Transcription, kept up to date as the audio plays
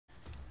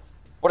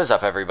What is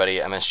up, everybody?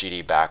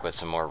 MSGD back with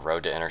some more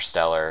Road to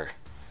Interstellar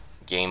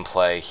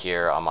gameplay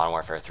here on Modern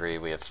Warfare 3.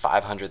 We have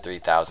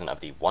 503,000 of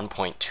the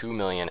 1.2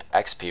 million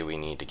XP we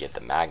need to get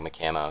the magma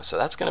camo, so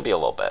that's going to be a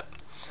little bit.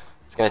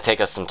 It's going to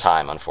take us some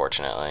time,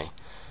 unfortunately.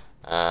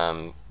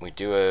 We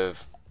do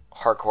have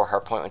hardcore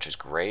hardpoint, which is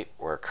great.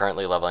 We're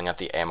currently leveling up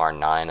the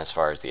AMR9 as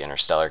far as the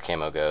Interstellar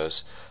Camo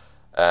goes.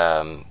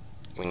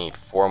 We need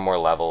 4 more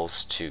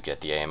levels to get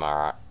the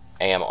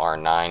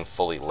AMR9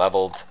 fully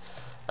leveled.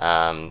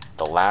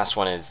 The last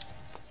one is,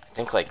 I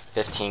think, like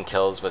 15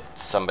 kills with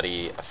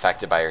somebody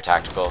affected by your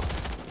tactical.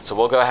 So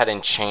we'll go ahead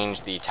and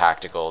change the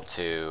tactical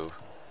to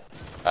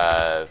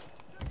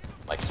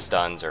like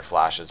stuns or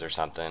flashes or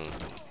something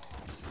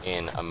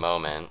in a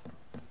moment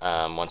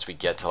once we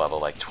get to level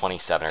like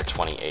 27 or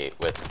 28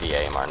 with the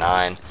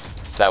AMR9.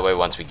 So that way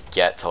once we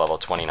get to level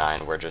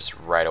 29 we're just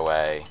right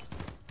away.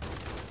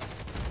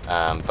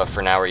 But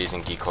for now we're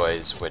using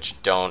decoys, which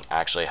don't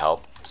actually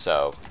help,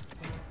 so...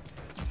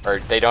 or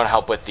they don't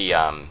help with the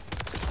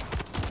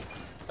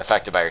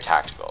affected by your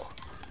tactical.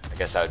 I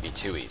guess that would be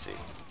too easy.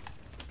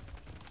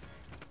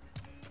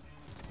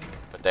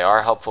 But they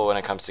are helpful when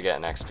it comes to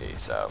getting XP,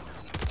 so...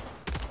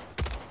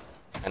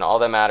 and all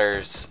that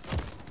matters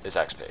is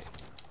XP.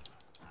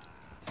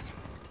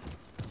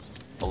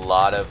 A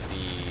lot of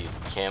the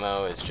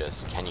camo is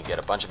just, can you get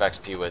a bunch of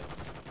XP with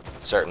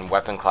certain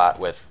weapon class,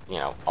 with, you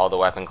know, all the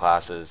weapon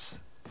classes.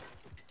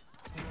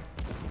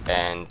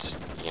 And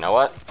you know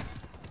what?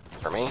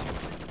 For me,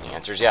 the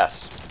answer is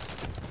yes.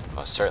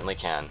 Most certainly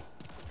can.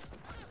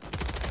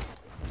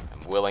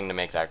 I'm willing to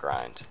make that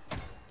grind.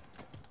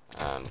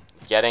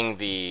 Getting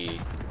the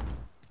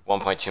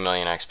 1.2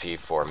 million XP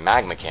for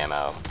magma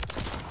camo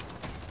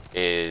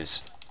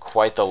is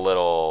quite the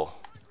little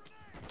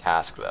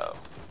task, though.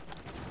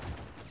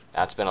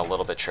 That's been a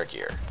little bit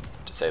trickier,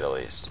 to say the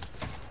least.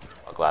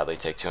 I'll gladly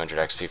take 200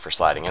 XP for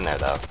sliding in there,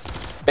 though.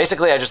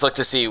 Basically, I just look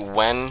to see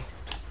when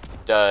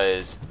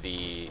does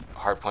the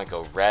hardpoint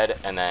go red,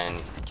 and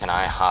then can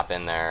I hop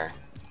in there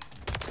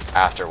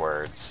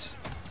afterwards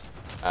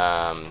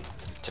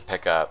to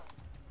pick up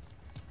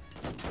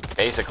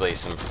basically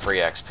some free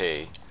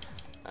XP.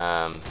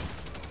 I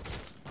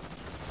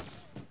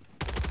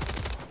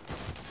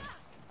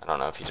don't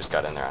know if he just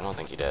got in there. I don't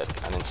think he did.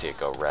 I didn't see it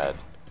go red.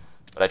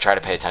 But I try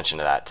to pay attention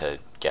to that to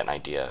get an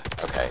idea.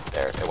 Okay,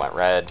 there, it went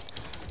red.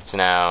 So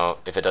now,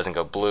 if it doesn't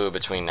go blue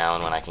between now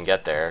and when I can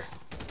get there,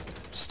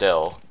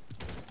 still.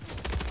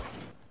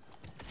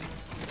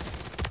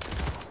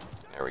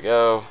 There we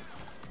go.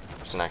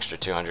 There's an extra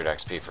 200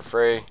 XP for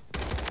free.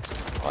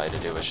 All I had to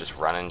do was just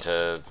run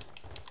into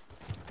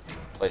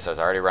a place I was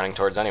already running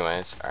towards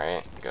anyways.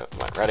 Alright,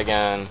 went red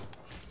again.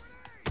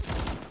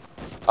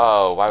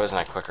 Oh, why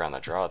wasn't I quicker on the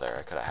draw there?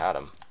 I could have had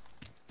him.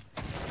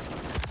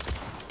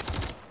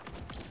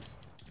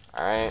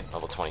 Alright,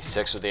 level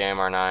 26 with the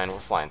AMR9. We're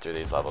flying through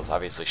these levels.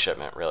 Obviously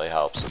shipment really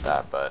helps with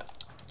that, but...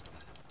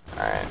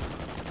 alright.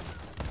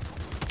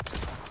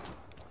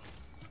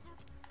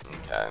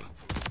 Okay.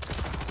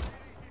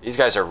 These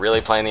guys are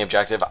really playing the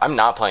objective. I'm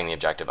not playing the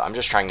objective. I'm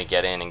just trying to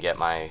get in and get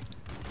my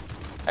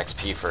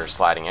XP for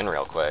sliding in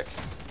real quick.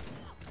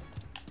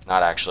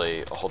 Not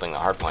actually holding the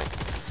hardpoint.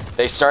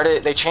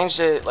 They changed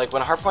it, like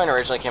when hardpoint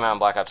originally came out in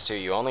Black Ops 2,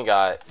 you only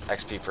got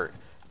XP for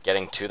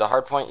getting to the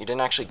hardpoint. You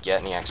didn't actually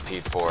get any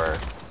XP for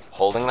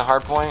holding the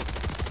hardpoint.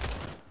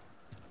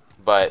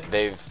 But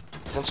they've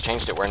since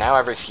changed it where now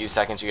every few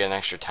seconds you get an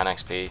extra 10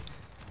 XP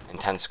and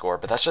 10 score,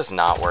 but that's just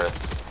not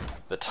worth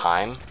the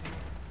time.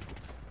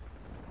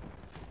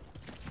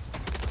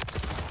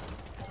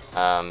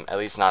 At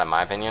least not in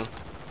my opinion.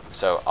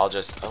 So I'll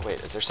just... oh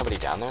wait, is there somebody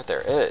down there?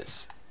 There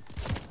is.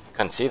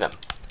 Couldn't see them.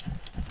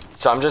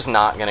 So I'm just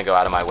not going to go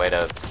out of my way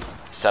to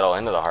settle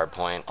into the hard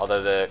point,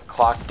 although the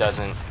clock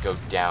doesn't go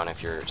down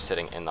if you're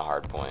sitting in the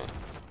hard point.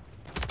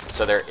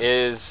 So there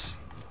is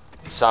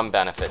some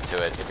benefit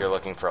to it if you're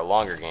looking for a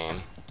longer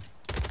game.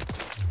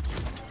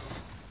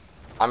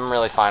 I'm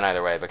really fine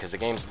either way because the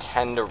games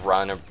tend to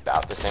run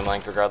about the same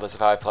length regardless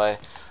of how I play.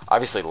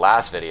 Obviously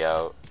last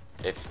video,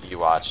 if you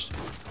watched,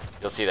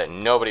 you'll see that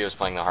nobody was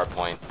playing the hard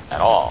point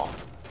at all.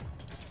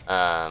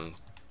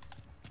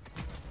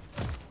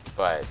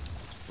 But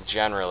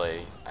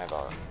generally, I have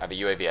a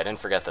UAV. I didn't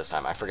forget this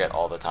time. I forget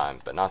all the time,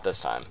 but not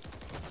this time.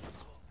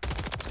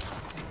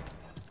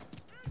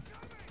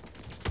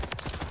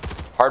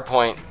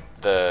 Hardpoint,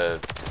 the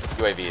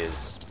UAV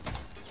is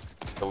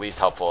the least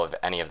helpful of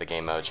any of the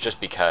game modes,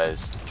 just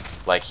because,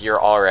 like, you're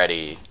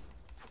already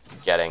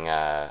getting.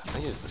 I'll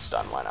use the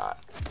stun. Why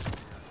not?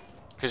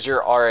 Because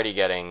you're already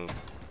getting.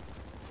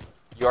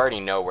 You already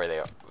know where they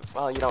are.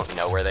 Well, you don't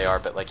know where they are,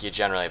 but like you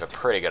generally have a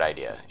pretty good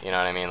idea. You know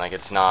what I mean? Like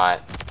it's not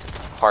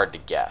hard to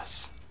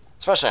guess,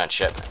 especially on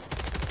shipment.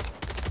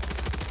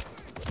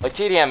 Like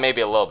TDM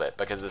maybe a little bit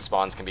because the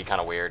spawns can be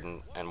kind of weird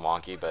and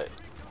wonky, but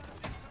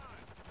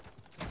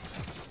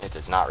it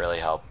does not really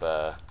help.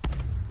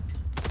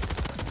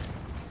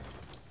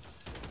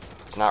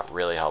 It's not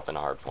really helping a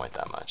hard point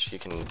that much. You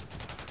can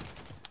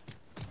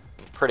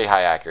pretty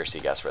high accuracy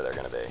guess where they're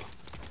going to be.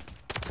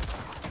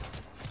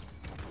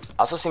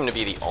 also seem to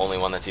be the only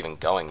one that's even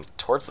going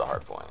towards the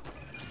hard point.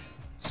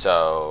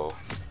 So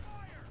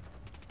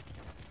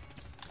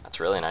that's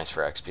really nice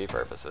for XP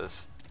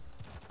purposes.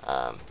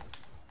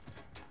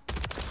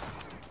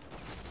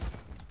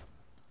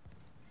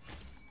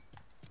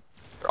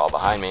 They're all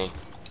behind me.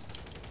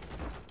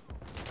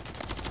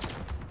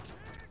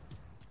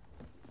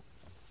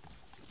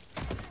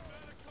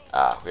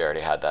 Ah, we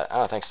already had that.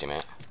 Oh, thanks,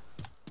 teammate.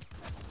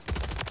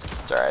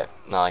 It's alright.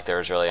 Not like there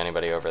was really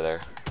anybody over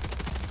there.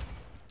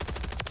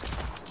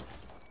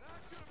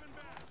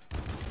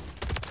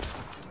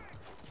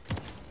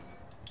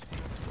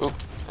 Oop,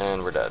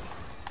 and we're dead.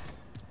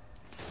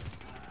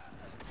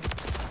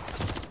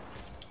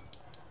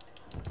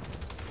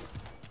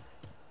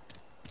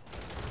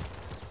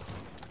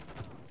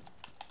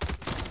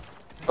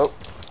 Oh,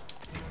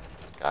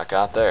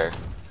 got there.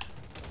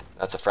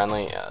 That's a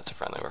friendly? Yeah, that's a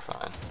friendly, we're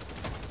fine.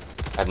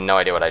 I have no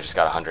idea what I just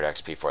got 100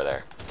 XP for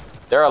there.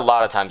 There are a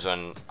lot of times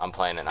when I'm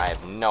playing and I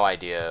have no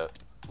idea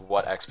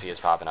what XP is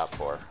popping up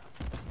for.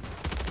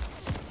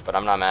 But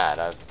I'm not mad,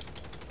 it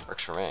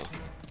works for me.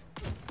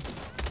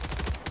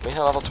 We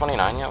hit level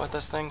 29 yet with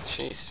this thing?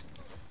 Jeez.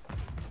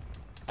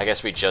 I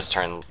guess we just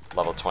turned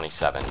level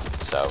 27,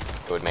 so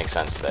it would make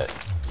sense that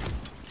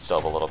we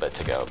still have a little bit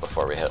to go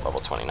before we hit level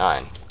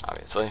 29,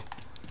 obviously.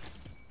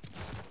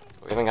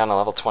 We haven't gotten to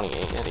level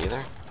 28 yet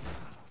either.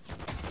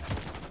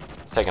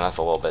 It's taken us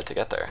a little bit to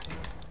get there.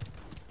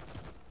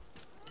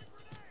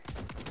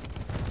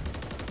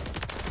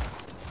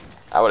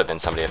 That would have been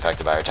somebody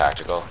affected by our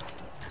tactical.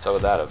 So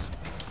would that have.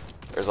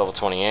 There's level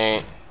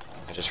 28.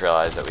 I just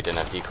realized that we didn't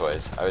have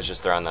decoys. I was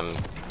just throwing them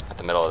at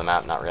the middle of the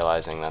map, not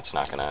realizing that's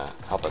not gonna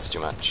help us too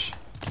much.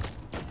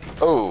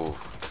 Oh!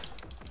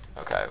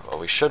 Okay, well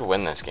we should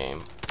win this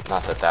game.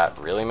 Not that that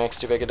really makes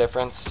too big a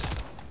difference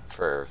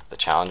for the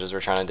challenges we're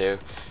trying to do.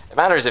 It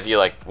matters if you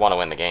like want to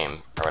win the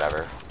game or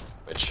whatever,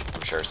 which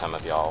I'm sure some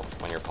of y'all,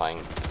 when you're playing,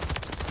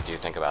 do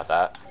think about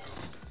that.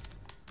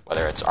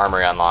 Whether it's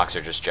armory unlocks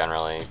or just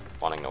generally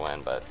wanting to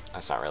win, but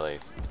that's not really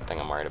the thing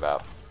I'm worried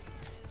about.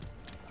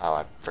 Oh,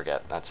 I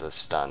forget. That's a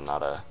stun,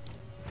 not a...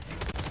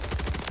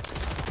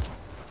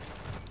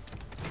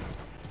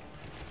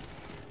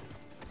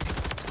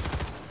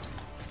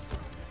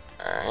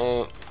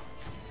 Alright.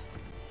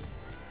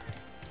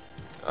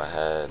 Go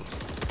ahead.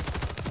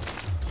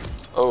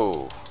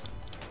 Oh.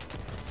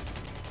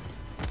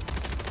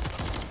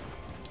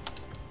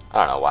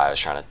 I don't know why I was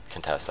trying to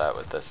contest that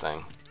with this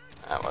thing.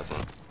 That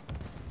wasn't.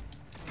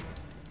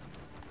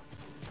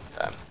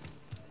 Okay.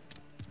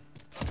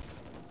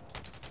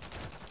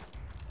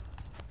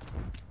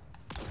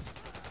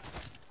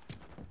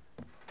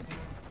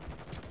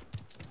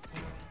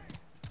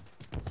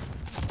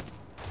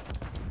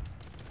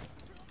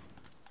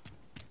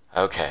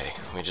 Okay,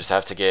 we just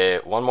have to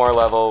get one more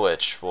level,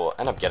 which we'll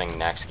end up getting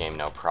next game,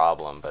 no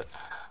problem, but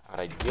I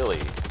would ideally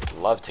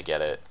love to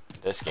get it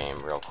this game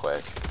real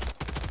quick.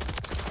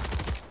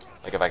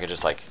 Like if I could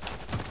just like,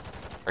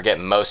 or get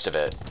most of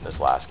it this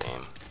last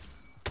game.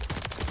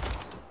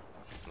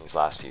 In these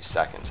last few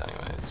seconds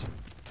anyways.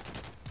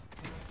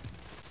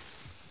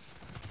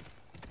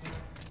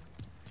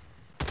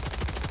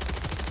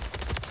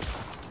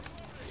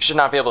 You should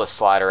not be able to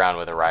slide around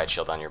with a riot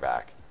shield on your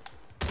back.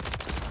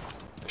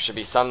 There should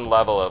be some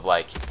level of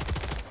like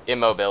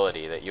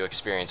immobility that you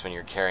experience when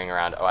you're carrying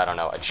around, oh I don't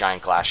know, a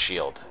giant glass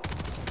shield.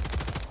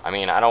 I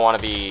mean, I don't want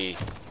to be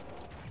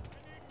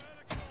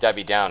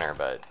Debbie Downer,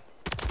 but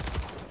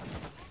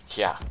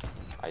yeah,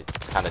 I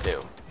kind of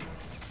do.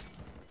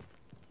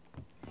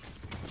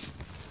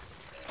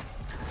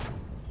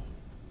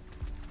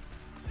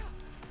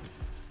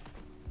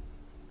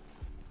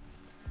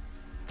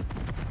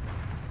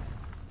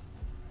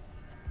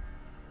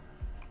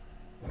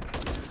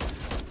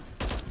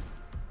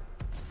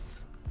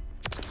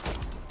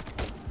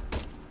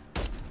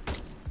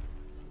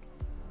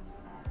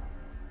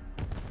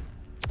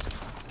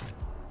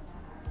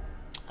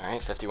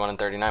 Alright, 51 and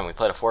 39. We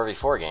played a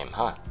 4v4 game,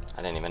 huh?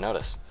 I didn't even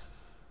notice.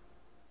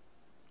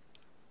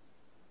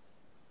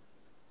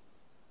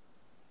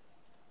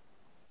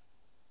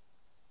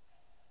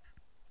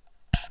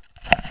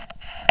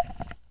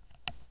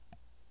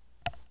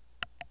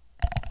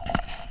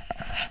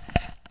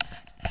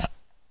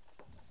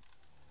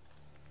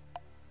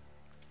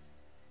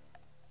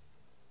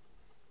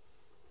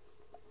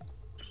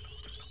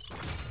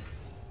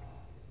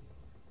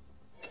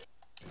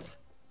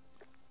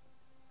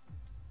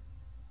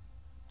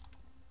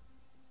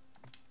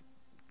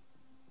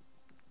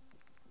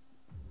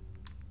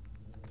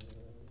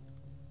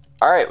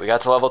 Alright, we got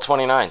to level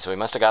 29, so we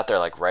must have got there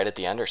like right at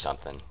the end or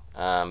something.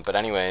 But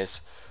anyways,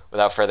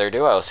 without further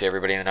ado, I will see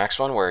everybody in the next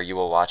one where you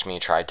will watch me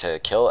try to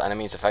kill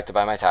enemies affected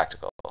by my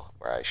tactical,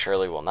 where I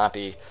surely will not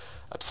be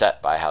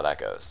upset by how that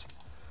goes.